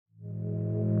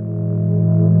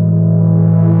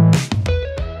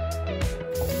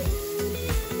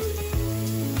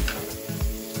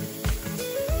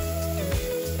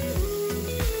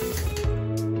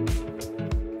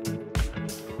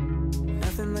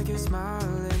like your smile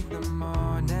in the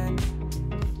morning,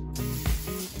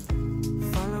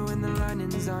 following the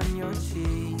linings on your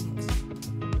cheeks.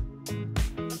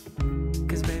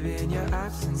 Cause baby, in your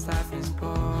absence, life is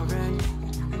boring,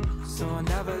 so I'll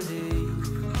never leave.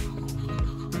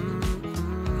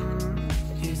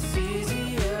 It's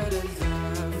easier to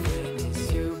love when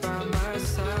it's you by my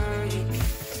side,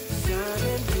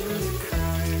 shining through the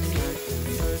cracks like the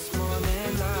first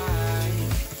morning light,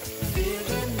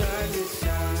 feeling like a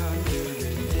child through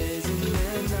the days and the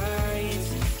nights,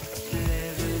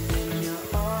 living in your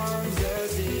arms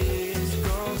as years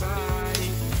go by.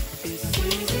 It's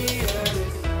easier to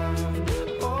love,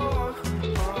 oh,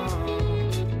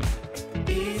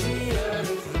 easier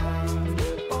to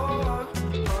love,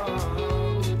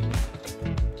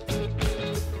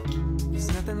 It's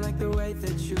nothing like the way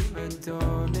that you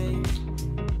adore me.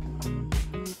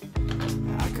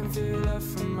 I can feel love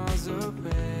from miles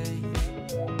away.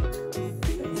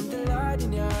 And the light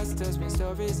in your eyes tells me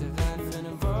stories of life in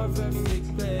a more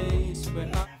perfect place. Where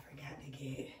I forgot to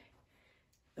get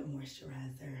the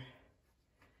moisturizer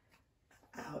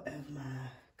out of my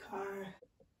car.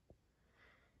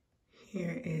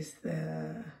 Here is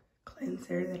the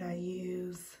cleanser that I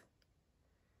use.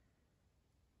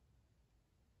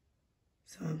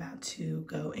 So I'm about to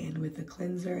go in with the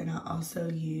cleanser, and I also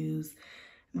use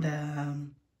the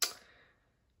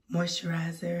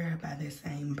moisturizer by the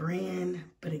same brand.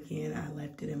 But again, I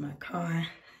left it in my car.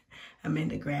 I meant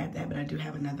to grab that, but I do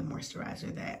have another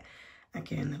moisturizer that I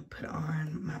can put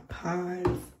on. My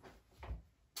Pond's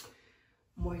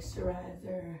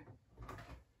moisturizer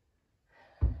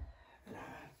that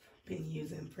I've been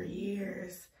using for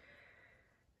years.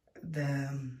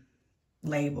 The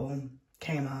label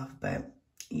came off, but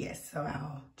yes, so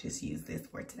I'll just use this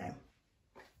for today.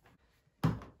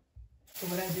 So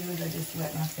what I do is I just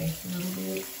wet my face a little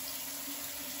bit.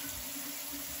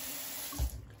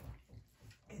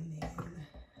 And then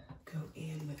go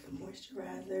in with the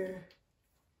moisturizer.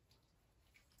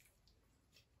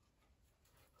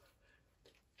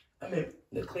 I mean,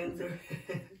 the cleanser.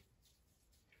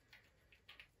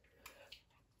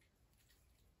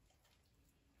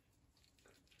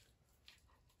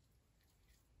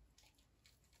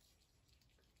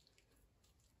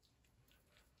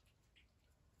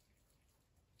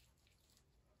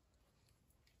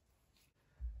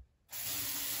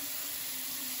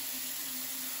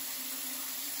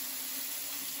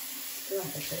 I feel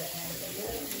like I should have added a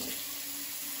little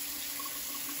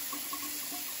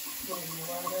more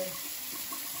water.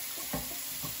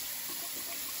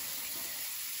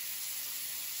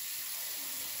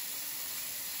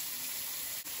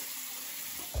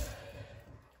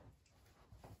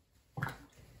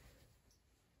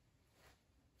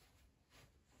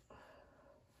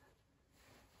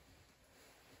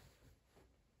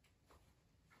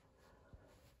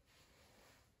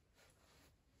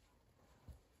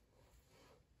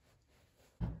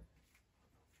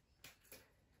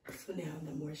 So now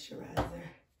the moisturizer.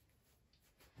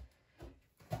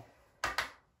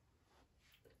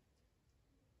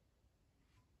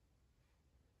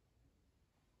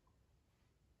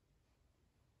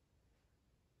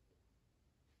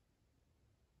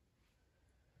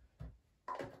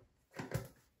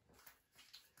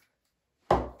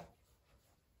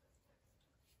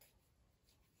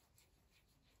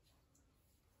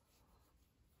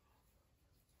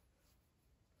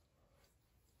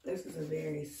 This is a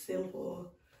very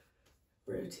simple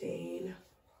routine.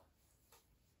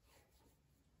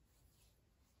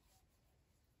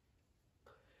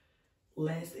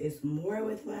 Less is more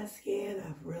with my skin.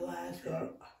 I've realized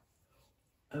that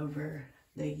over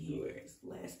the years.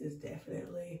 Less is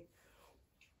definitely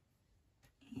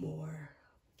more.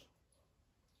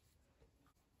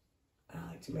 I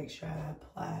like to make sure I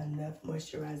apply enough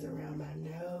moisturizer around my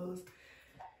nose,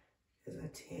 because I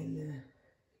tend to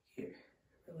get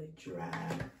really dry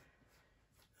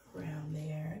around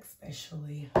there,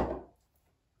 especially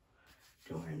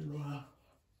during the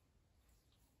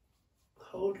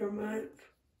colder months.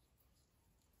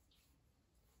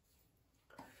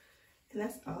 And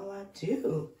that's all I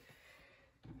do.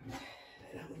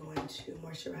 And I'm going to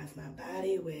moisturize my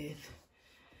body with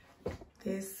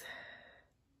this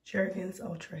Jergens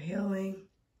Ultra Healing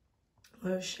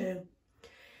Lotion.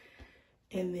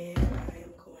 And then I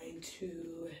am going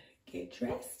to get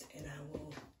dressed and I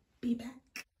will be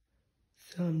back.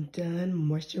 So I'm done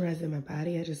moisturizing my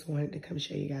body. I just wanted to come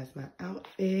show you guys my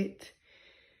outfit.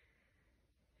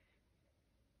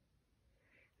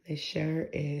 This shirt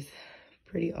is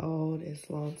pretty old. It's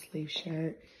a long sleeve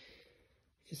shirt.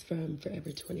 It's from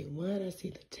Forever 21. I see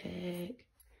the tag.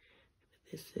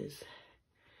 This is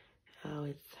how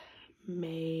it's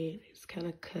made. It's kind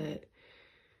of cut,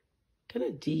 kind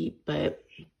of deep, but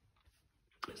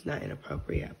it's not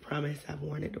inappropriate. I promise I've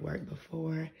worn it to work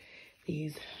before.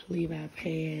 These Levi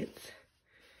pants.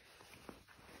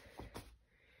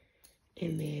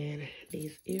 And then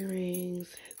these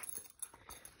earrings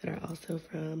that are also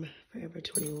from Forever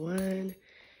 21.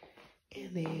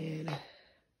 And then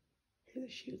here's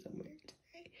the shoes I'm wearing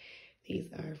today.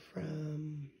 These are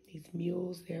from, these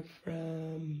mules, they're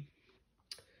from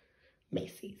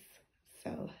Macy's.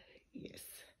 So yes,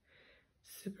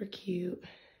 super cute.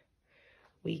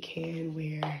 We can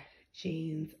wear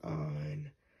jeans on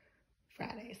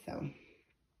Friday, so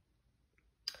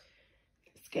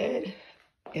it's good.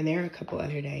 And there are a couple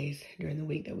other days during the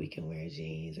week that we can wear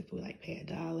jeans if we like pay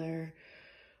 $1,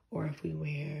 or if we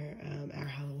wear our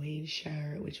Halloween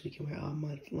shirt, which we can wear all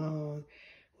month long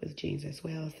with jeans as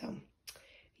well. So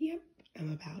yep,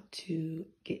 I'm about to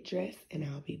get dressed and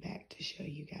I'll be back to show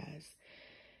you guys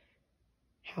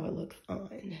how it looks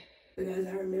on. Because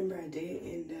I remember I did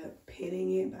end up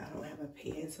pinning it, but I don't have a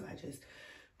pin, so I just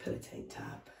put a tank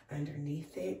top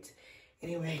underneath it.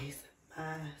 Anyways,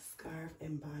 my scarf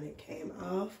and bonnet came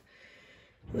off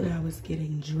when I was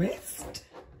getting dressed.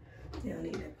 Now I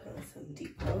need to put on some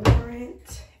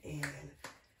deodorant and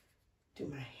do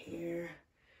my hair.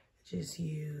 Just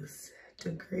use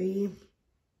Degree.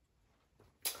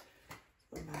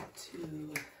 I'm about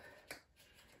to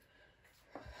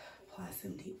apply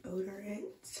some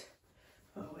deodorant.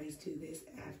 I always do this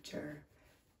after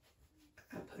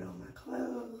I put on my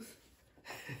clothes.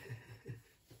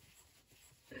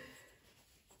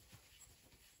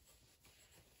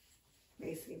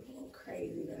 May seem a little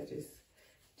crazy, but I just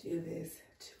do this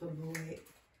to avoid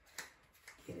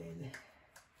getting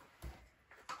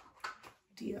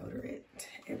deodorant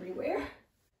everywhere.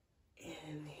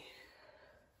 And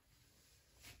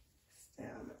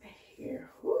style my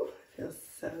hair. Whew, feels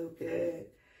so good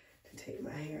to take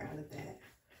my hair out of that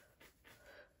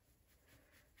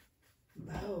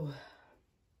bow.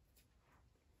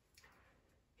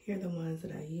 Here are the ones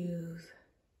that I use.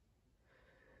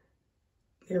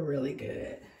 They're really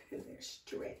good because they're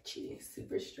stretchy,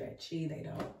 super stretchy. They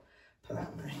don't pull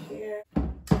out my hair.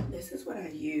 This is what I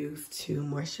use to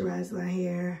moisturize my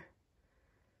hair.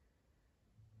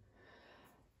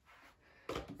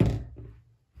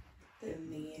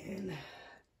 And then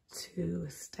to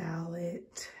style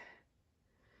it,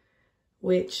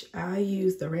 which I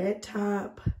use the red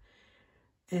top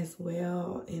as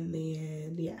well. And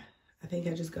then, yeah, I think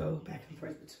I just go back and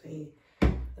forth between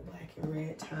the black and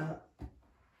red top.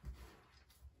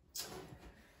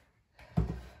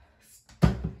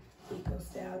 Eco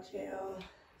Style Gel.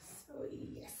 So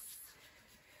yes,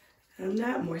 I'm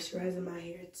not moisturizing my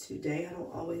hair today. I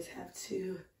don't always have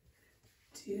to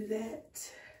do that.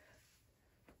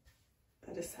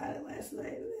 I decided last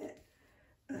night that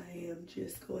I am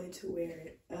just going to wear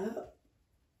it up.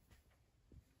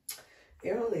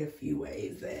 There are only a few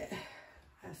ways that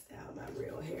I style my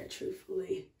real hair,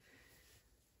 truthfully.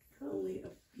 Only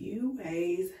a few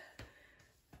ways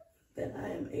that I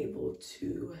am able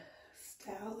to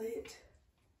style it.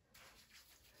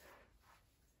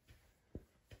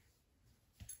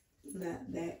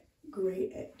 Not that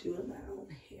great at doing my own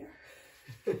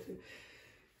hair.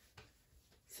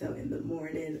 So in the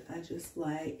morning, I just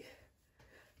like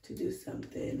to do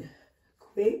something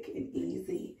quick and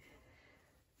easy.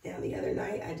 Now the other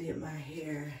night, I did my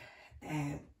hair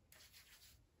at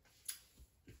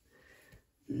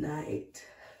night.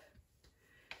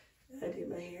 I did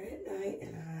my hair at night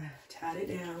and I tied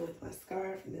it down with my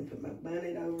scarf and then put my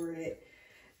bonnet over it.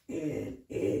 And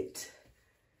it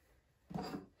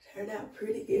turned out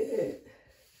pretty good.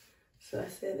 So I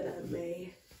said that I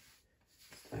may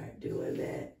start doing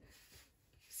that.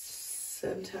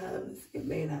 Sometimes it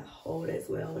may not hold as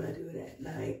well when I do it at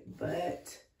night,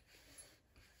 but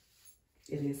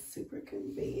it is super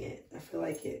convenient. I feel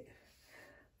like it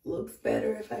looks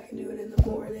better if I can do it in the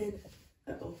morning.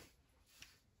 Uh-oh.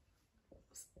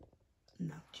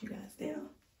 Knocked you guys down.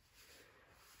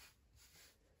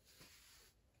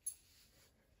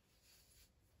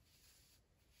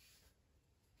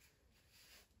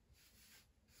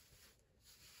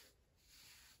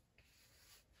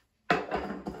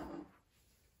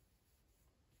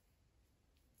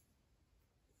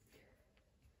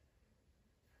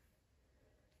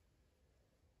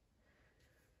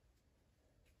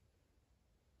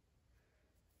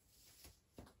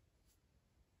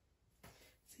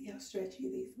 See how stretchy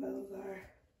these bows are.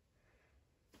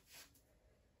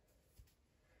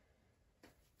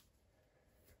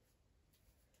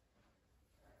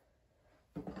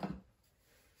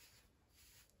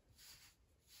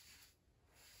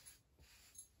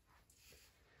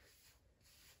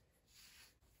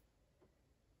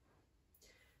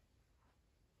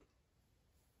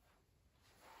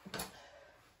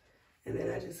 And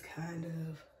then I just kind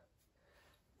of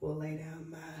will lay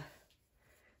down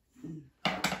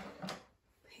my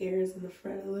hairs in the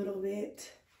front a little bit.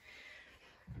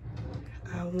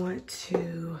 I want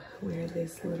to wear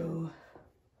this little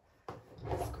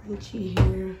scrunchie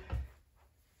here.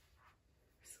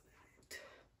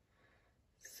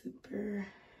 Super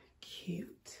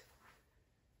cute.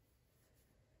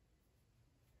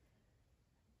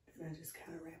 And I just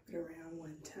kind of wrap it around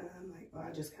one time. Like, well,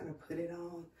 I just kind of put it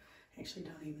on. Actually,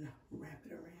 don't even wrap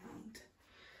it around.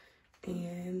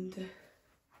 And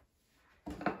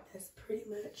that's pretty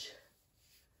much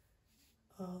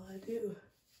all I do.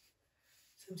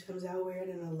 Sometimes I'll wear it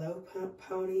in a low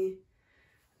pony,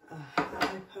 a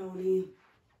high pony,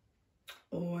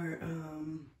 or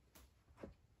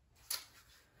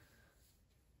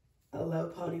a low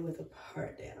pony with a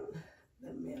part down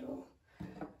the middle.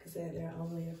 Because there are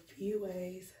only a few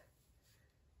ways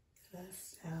that I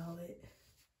style it.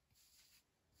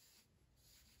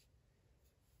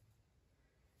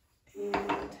 And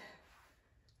that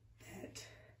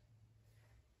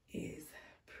is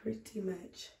pretty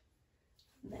much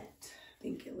that. I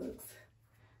think it looks,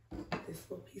 this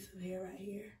little piece of hair right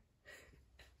here.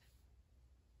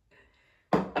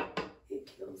 It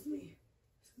kills me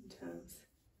sometimes.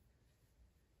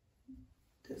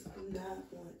 Does not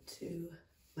want to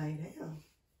lay down.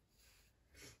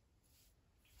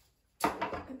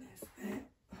 And that's that.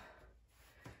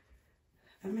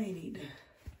 I may need to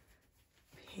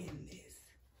pin this.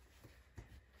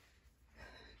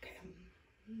 Okay,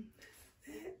 that's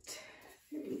that. Is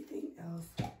there anything else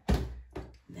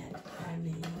that I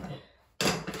need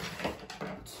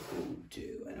to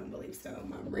do? I don't believe so.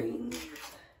 My rings.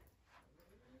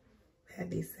 I've had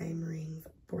these same rings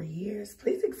for years.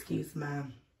 Please excuse my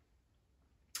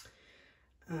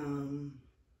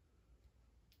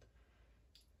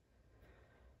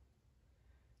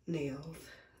nails.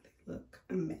 They look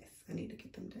a mess. I need to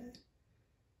get them done.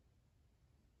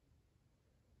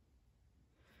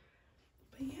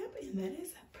 But yep, and that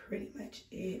is pretty much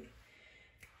it.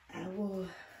 I will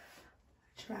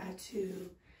try to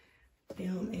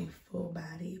film a full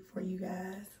body for you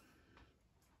guys.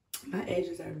 My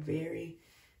edges are very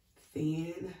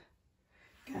thin,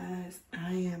 guys.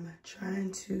 I am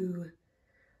trying to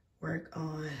work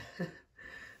on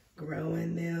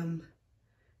growing them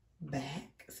back.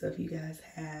 So if you guys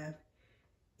have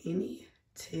any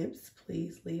tips,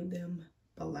 please leave them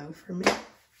below for me. But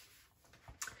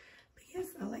yes,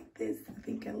 I like this. I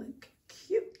think I look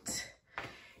cute.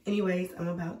 Anyways, I'm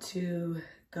about to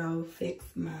go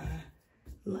fix my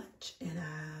lunch and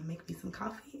make me some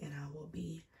coffee, and I will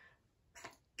be back.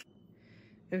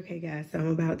 Okay guys, so I'm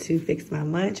about to fix my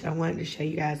lunch. I wanted to show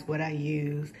you guys what I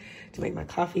use to make my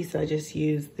coffee. So I just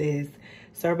used this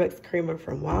Starbucks creamer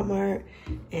from Walmart,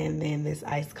 and then this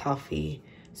iced coffee,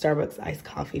 Starbucks iced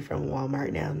coffee from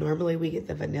Walmart. Now, normally we get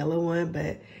the vanilla one,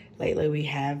 but lately we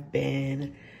have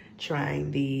been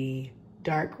trying the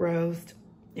dark roast,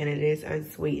 and it is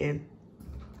unsweetened.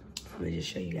 Let me just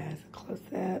show you guys a close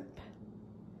up.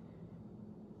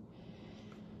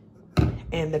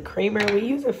 And the creamer, we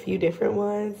use a few different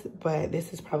ones, but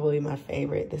this is probably my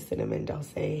favorite, the cinnamon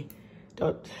dolce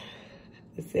latte.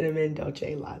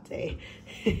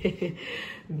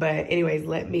 But anyways,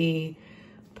 let me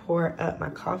pour up my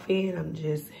coffee, and I'm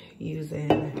just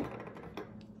using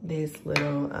this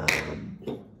little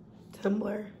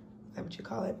tumbler, is that what you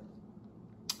call it?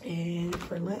 And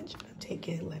for lunch, I'm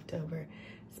taking leftover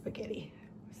spaghetti.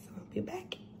 So I'll be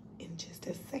back in just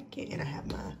a second, and I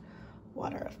have my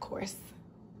water, of course.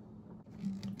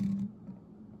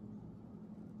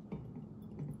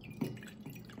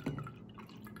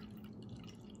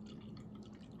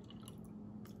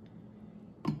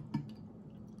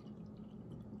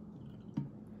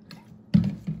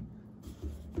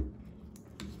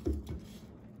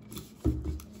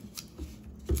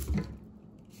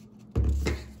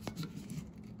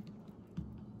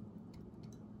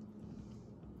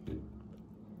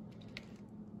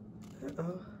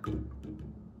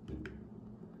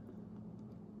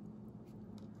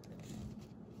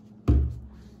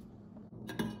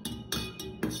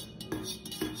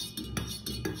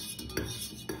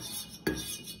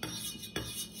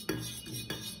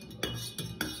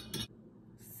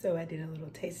 So I did a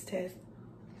little taste test.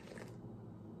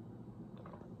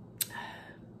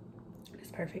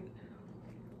 It's perfect.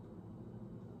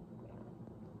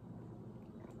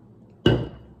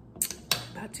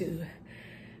 About to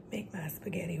make my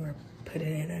spaghetti or put it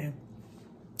in a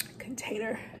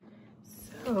container.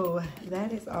 So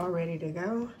that is all ready to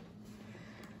go.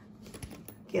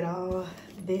 Get all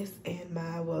this in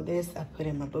my, well, this I put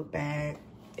in my book bag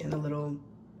in a little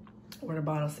water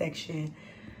bottle section.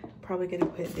 Probably gonna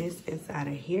put this inside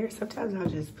of here. Sometimes I'll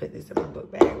just put this in my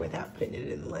book bag without putting it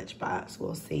in the lunchbox.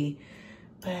 We'll see.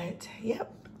 But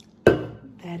yep,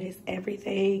 that is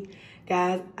everything.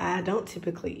 Guys, I don't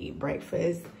typically eat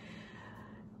breakfast.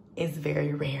 It's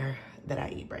very rare that I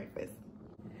eat breakfast.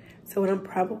 So what I'm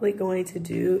probably going to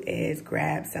do is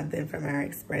grab something from our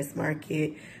Express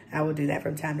Market. I will do that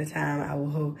from time to time. I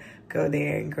will go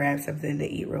there and grab something to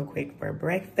eat real quick for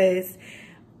breakfast.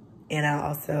 And I'll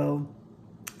also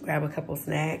grab a couple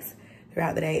snacks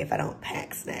throughout the day if I don't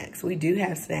pack snacks. We do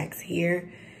have snacks here.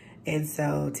 And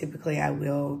so typically I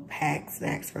will pack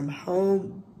snacks from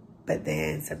home, but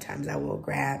then sometimes I will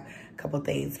grab a couple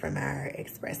things from our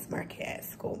Express Market at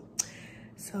school.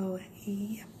 So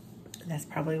yeah, that's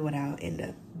probably what I'll end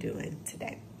up doing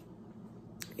today.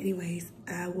 Anyways,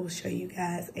 I will show you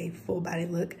guys a full body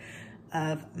look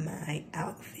of my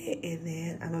outfit, and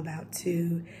then I'm about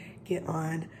to get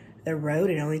on the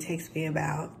road. It only takes me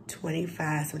about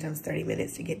 25, sometimes 30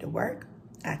 minutes to get to work.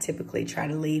 I typically try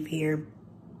to leave here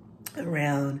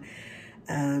around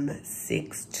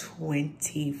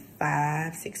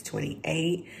 6:25,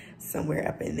 6:28, somewhere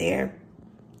up in there.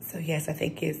 So yes, I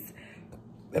think it's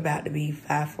about to be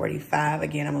 5:45.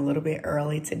 Again, I'm a little bit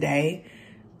early today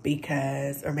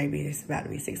because, or maybe it's about to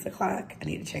be 6 o'clock. I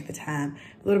need to check the time.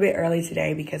 A little bit early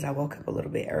today because I woke up a little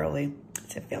bit early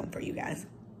to film for you guys.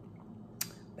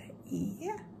 But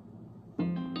yeah.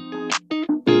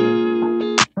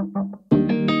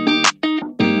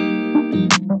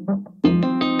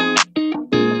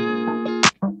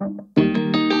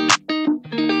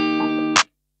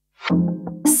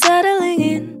 Settling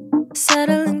in,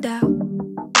 settling down.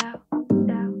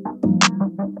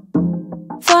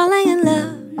 Falling in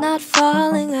love, not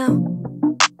falling out.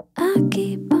 I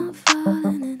keep on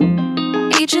falling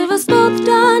in. Each of us both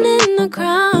done in the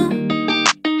crown.